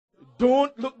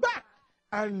don't look back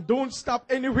and don't stop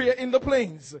anywhere in the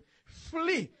plains.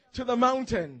 Flee to the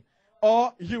mountain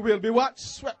or you will be what?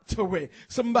 Swept away.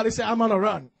 Somebody say, I'm on a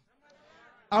run.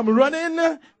 I'm running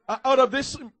out of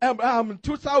this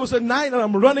 2009 and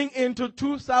I'm running into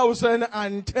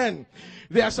 2010.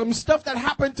 There's some stuff that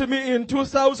happened to me in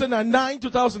 2009,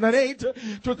 2008,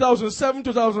 2007,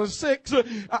 2006.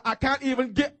 I can't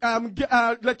even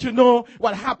let you know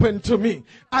what happened to me.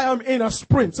 I am in a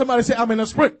sprint. Somebody say, I'm in a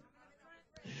sprint.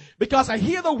 Because I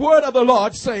hear the word of the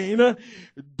Lord saying,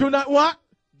 do not what?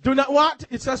 Do not what?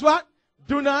 It says what?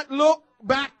 Do not look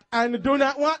back and do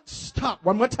not what? Stop.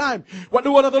 One more time. What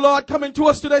the word of the Lord coming to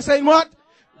us today saying what?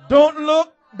 Don't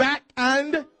look back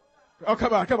and... Oh,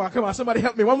 come on. Somebody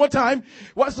help me. One more time.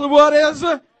 What's the word is?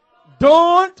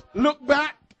 Don't look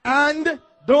back and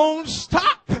don't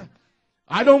stop.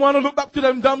 I don't want to look back to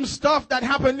them dumb stuff that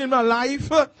happened in my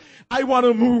life. I want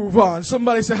to move on.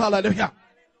 Somebody say hallelujah.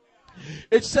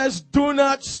 It says, do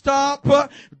not stop.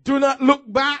 Do not look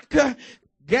back.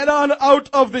 Get on out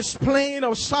of this plain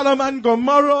of Sodom and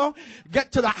Gomorrah.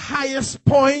 Get to the highest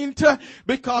point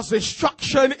because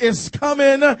destruction is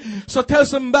coming. So tell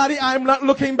somebody, I'm not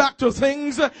looking back to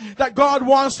things that God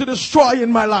wants to destroy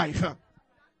in my life.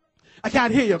 I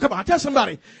can't hear you. Come on, tell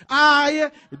somebody,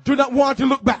 I do not want to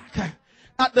look back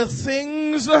at the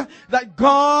things that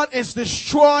God is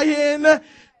destroying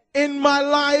in my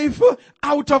life,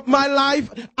 out of my life.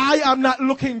 I am not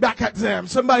looking back at them.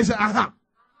 Somebody say,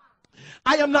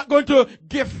 I am not going to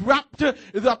gift wrap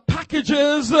the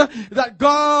packages that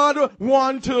God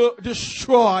wants to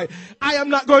destroy. I am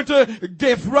not going to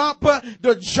gift wrap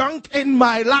the junk in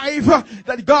my life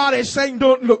that God is saying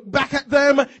don't look back at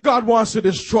them. God wants to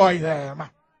destroy them.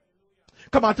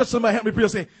 Come on, touch somebody, help me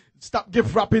please say, stop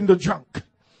gift wrapping the junk.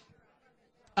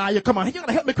 Come on, you're going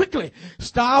to help me quickly.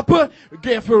 Stop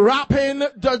gift wrapping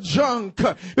the junk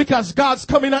because God's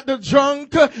coming at the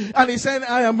junk and he's saying,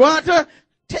 I am what?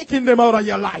 Taking them out of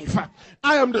your life.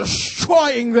 I am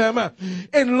destroying them.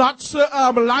 In Lot's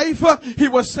life, he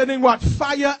was sending what?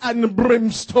 Fire and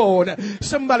brimstone.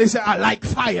 Somebody say, I like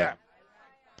fire.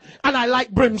 And I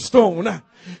like brimstone.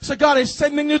 So God is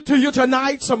sending it to you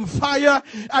tonight, some fire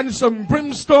and some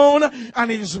brimstone, and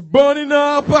he's burning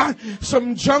up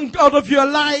some junk out of your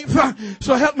life.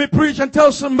 So help me preach and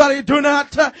tell somebody, do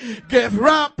not give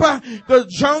wrap the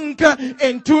junk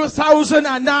in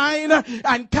 2009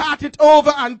 and cart it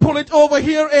over and pull it over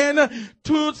here in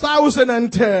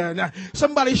 2010.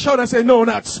 Somebody shout and say, no,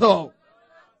 not so.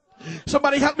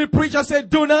 Somebody help me preach and say,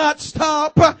 do not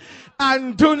stop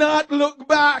and do not look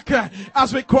back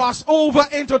as we cross over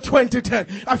into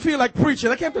 2010. I feel like preaching.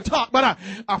 I came to talk, but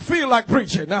I feel like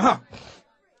preaching.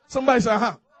 Somebody say,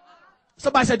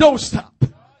 Somebody say, don't stop.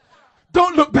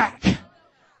 Don't look back.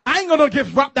 I ain't going to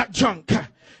give up that junk.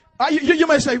 You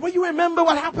may say, well, you remember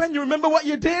what happened? You remember what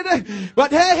you did? But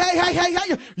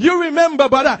hey, you remember,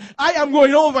 but I am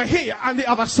going over here on the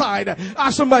other side.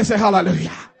 Somebody say,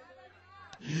 hallelujah.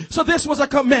 So this was a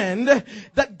command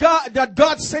that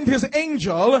God sent his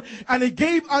angel and he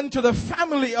gave unto the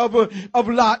family of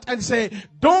Lot and say,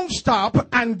 don't stop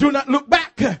and do not look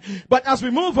back. But as we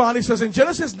move on, it says in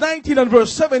Genesis 19 and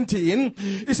verse 17,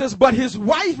 it says, but his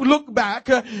wife looked back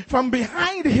from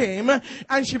behind him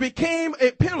and she became a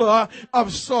pillar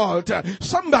of salt.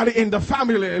 Somebody in the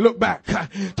family look back.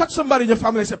 Touch somebody in your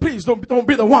family and say, please don't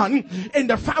be the one in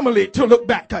the family to look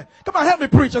back. Come on, help me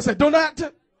preach. I said, do not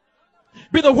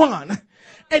be the one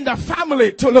in the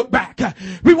family to look back.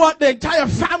 We want the entire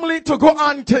family to go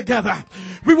on together.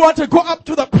 We want to go up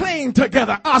to the plane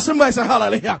together. Somebody say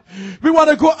hallelujah. We want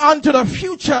to go on to the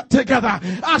future together.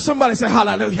 Somebody say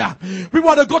hallelujah. We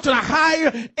want to go to the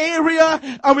high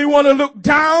area and we want to look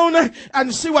down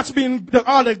and see what's been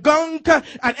all the gunk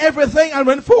and everything. And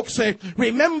when folks say,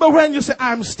 remember when you say,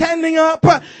 I'm standing up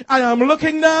and I'm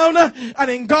looking down, and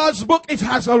in God's book it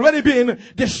has already been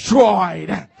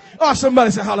destroyed. Somebody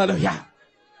say hallelujah.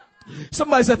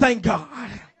 Somebody say thank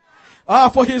God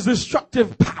for his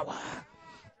destructive power.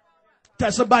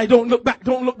 Tell somebody, don't look back,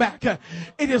 don't look back.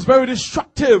 It is very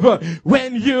destructive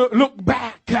when you look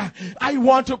back. I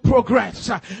want to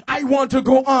progress. I want to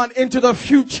go on into the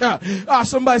future.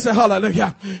 Somebody say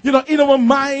hallelujah. You know, in our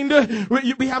mind,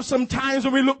 we have some times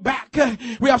when we look back.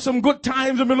 We have some good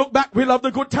times when we look back. We love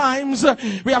the good times.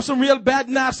 We have some real bad,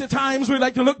 nasty times we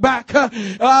like to look back. But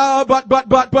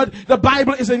the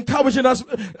Bible is encouraging us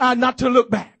not to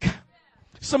look back.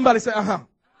 Somebody say,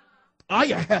 Oh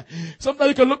yeah. Sometimes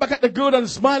you can look back at the good and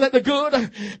smile at the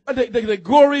good. The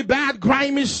gory, bad,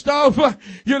 grimy stuff.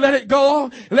 You let it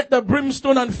go. Let the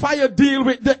brimstone and fire deal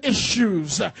with the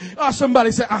issues.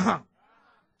 Somebody say,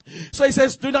 So he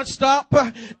says, do not stop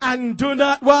and do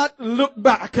not what? Look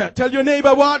back. Tell your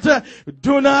neighbor what?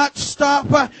 Do not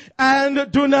stop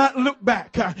and do not look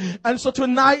back. And so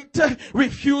tonight,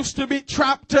 refuse to be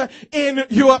trapped in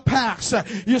your past.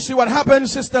 You see what happened,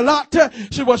 Sister Lot?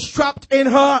 She was trapped in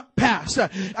her past.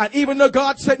 And even though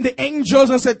God sent the angels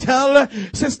and said, tell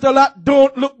Sister Lot,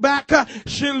 don't look back.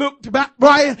 She looked back,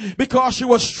 right? Because she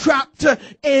was trapped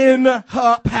in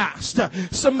her past.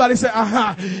 Somebody say,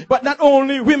 But not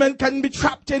only women can be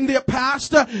trapped in their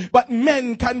past, but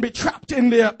men can be trapped in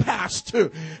their past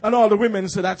too. And all the women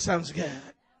say, that sounds good.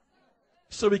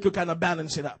 So we could kind of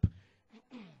balance it up.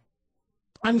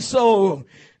 And so,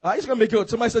 it's going to be good.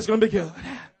 Somebody says it's going to be good.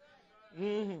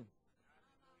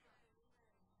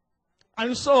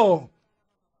 And so,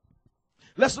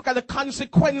 let's look at the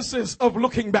consequences of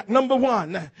looking back. Number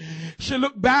one, she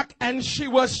looked back and she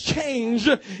was changed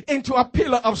into a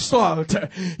pillar of salt.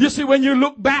 You see, when you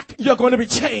look back, you're going to be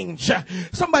changed.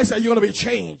 Somebody say you're going to be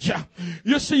changed.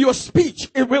 You see, your speech,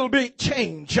 it will be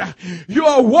changed.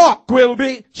 Your walk will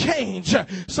be changed.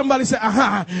 Somebody say,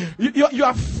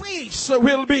 Your face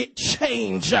will be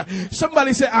changed.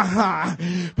 Somebody say,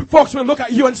 Folks will look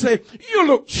at you and say, you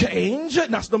look changed.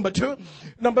 That's number two.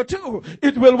 Number two,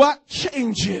 it will what?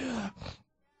 Change you.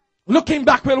 Looking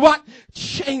back will what?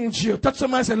 Change you. Touch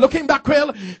somebody and say, looking back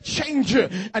will change you.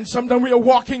 And sometimes we are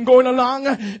walking, going along,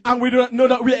 and we do not know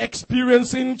that we are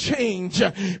experiencing change.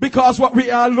 Because what we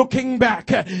are looking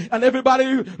back. And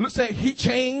everybody say, he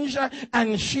changed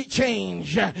and she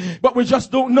changed. But we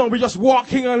just don't know. We're just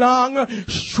walking along,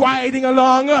 striding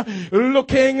along,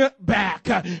 looking back.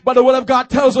 But the word of God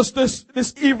tells us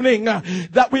this evening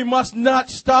that we must not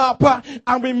stop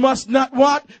and we must not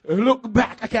what? Look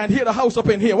back. I can't hear the house up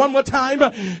in here. One more time,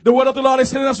 the word of the Lord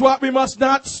is telling us what? We must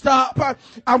not stop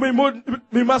and we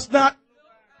must not.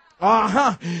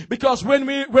 Because when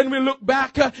we look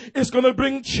back, it's going to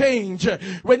bring change.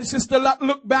 When Sister Lot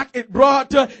looked back, it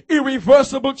brought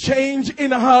irreversible change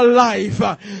in her life.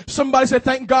 Somebody say,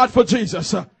 thank God for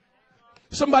Jesus.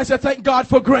 Somebody said, thank God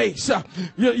for grace.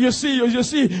 You see,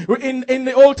 in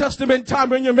the Old Testament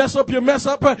time, when you mess up,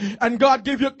 and God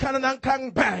give you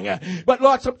kang bang. But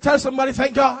Lord, tell somebody,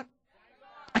 thank God.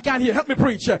 I can't hear. Help me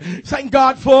preach. Thank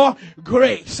God for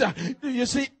grace. You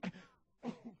see,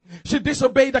 she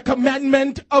disobeyed the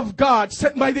commandment of God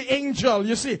sent by the angel.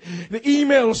 You see, the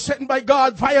email sent by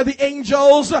God via the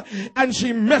angels, and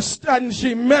she messed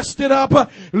it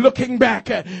up looking back.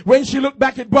 When she looked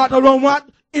back, it brought around what?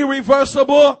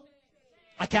 Irreversible.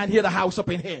 I can't hear the house up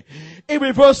in here.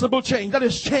 Irreversible change. That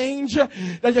is change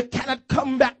that you cannot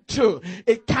come back to.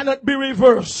 It cannot be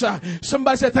reversed.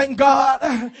 Somebody said, thank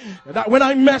God that when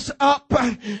I mess up,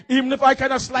 even if I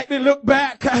kind of slightly look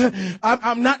back,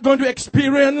 I'm not going to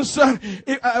experience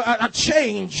a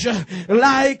change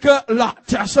like Lot.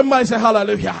 Somebody say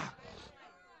hallelujah.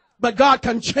 But God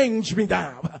can change me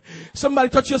now. Somebody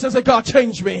touch yourself and say, God,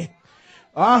 change me.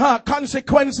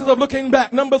 Consequences of looking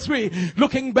back. Number three,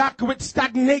 looking back will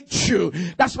stagnate you.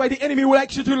 That's why the enemy will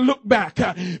like you to look back.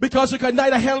 Because you can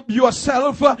neither help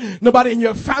yourself, nobody in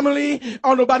your family,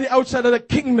 or nobody outside of the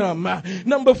kingdom.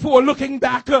 Number four, looking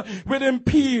back will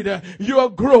impede your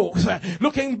growth.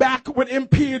 Looking back will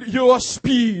impede your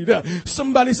speed.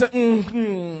 Somebody said,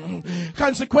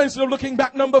 Consequences of looking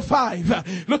back. Number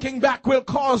five, looking back will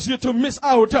cause you to miss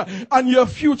out on your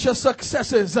future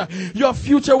successes. Your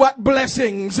future what? Blessings.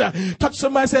 Touch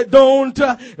somebody, say, don't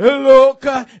look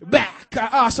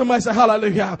back. Somebody say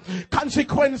hallelujah.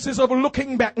 Consequences of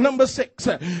looking back. Number six,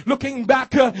 looking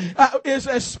back is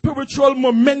a spiritual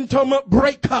momentum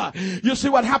breaker. You see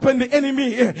what happened? The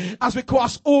enemy, as we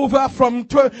cross over from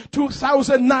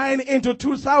 2009 into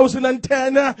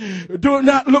 2010, do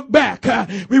not look back.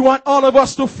 We want all of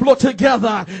us to flow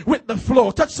together with the flow.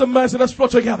 Touch somebody, say, let's flow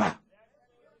together.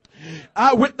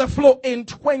 With the flow in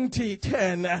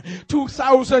 2010,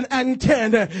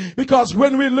 because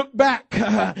when we look back,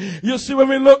 you see, when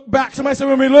we look back, somebody say,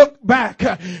 when we look back,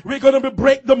 we're going to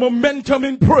break the momentum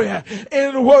in prayer,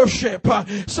 in worship.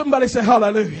 Somebody say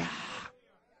hallelujah.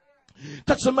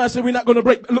 Touch somebody, say, we're not going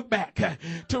to look back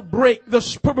to break the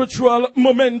spiritual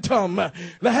momentum.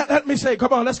 Let me say,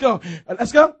 come on, let's go.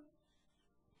 Let's go.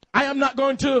 I am not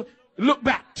going to look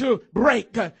back to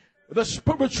break the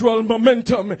spiritual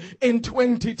momentum in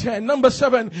 2010. Number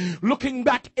seven, looking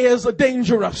back is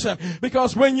dangerous,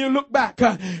 because when you look back,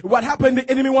 what happened?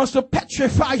 The enemy wants to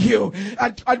petrify you.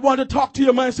 I want to talk to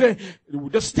your mind and say,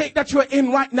 the state that you're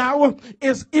in right now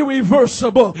is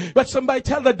irreversible. But somebody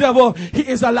tell the devil he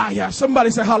is a liar. Somebody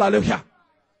say hallelujah.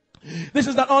 This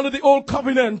is not under the old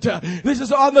covenant. This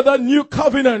is under the new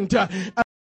covenant.